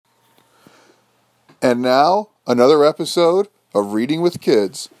And now, another episode of Reading with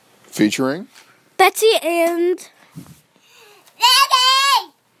Kids, featuring... Betsy and...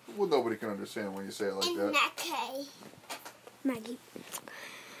 Maggie! Well, nobody can understand when you say it like that. Maggie.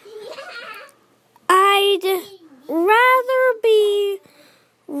 I'd rather be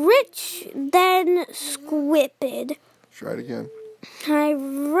rich than stupid. Try it again. I'd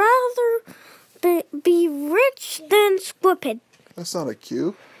rather be rich than stupid. That's not a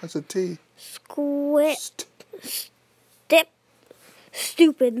Q. That's a T.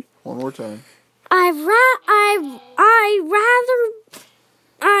 Stupid. One more time. I'd rather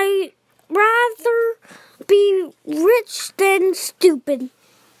be rich than stupid.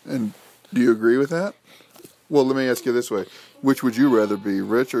 And do you agree with that? Well, let me ask you this way. Which would you rather be,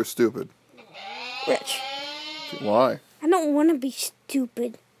 rich or stupid? Rich. Why? I don't want to be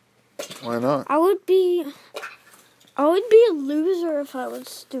stupid. Why not? I would be a loser if I was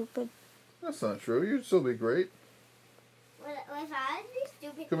stupid. That's not true. You'd still be great. If I would be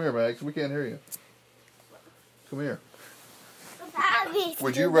stupid. Come here, Max. We can't hear you. Come here. If I would be stupid.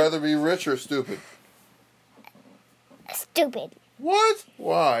 Would you rather be rich or stupid? Stupid. What?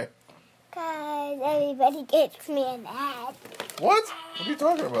 Why? Because everybody gets me in the head. What? What are you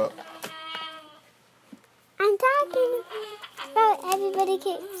talking about? I'm talking about everybody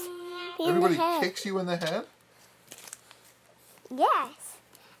kicks me Everybody in the head. kicks you in the head? Yes.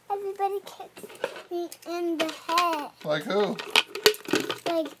 Everybody kicks me in the head. Like who?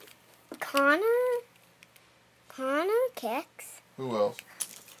 Like Connor. Connor kicks. Who else?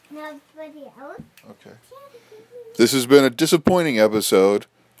 Nobody else. Okay. This has been a disappointing episode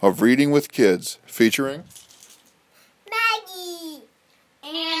of Reading with Kids, featuring... Maggie.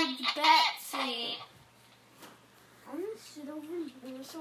 And Betsy.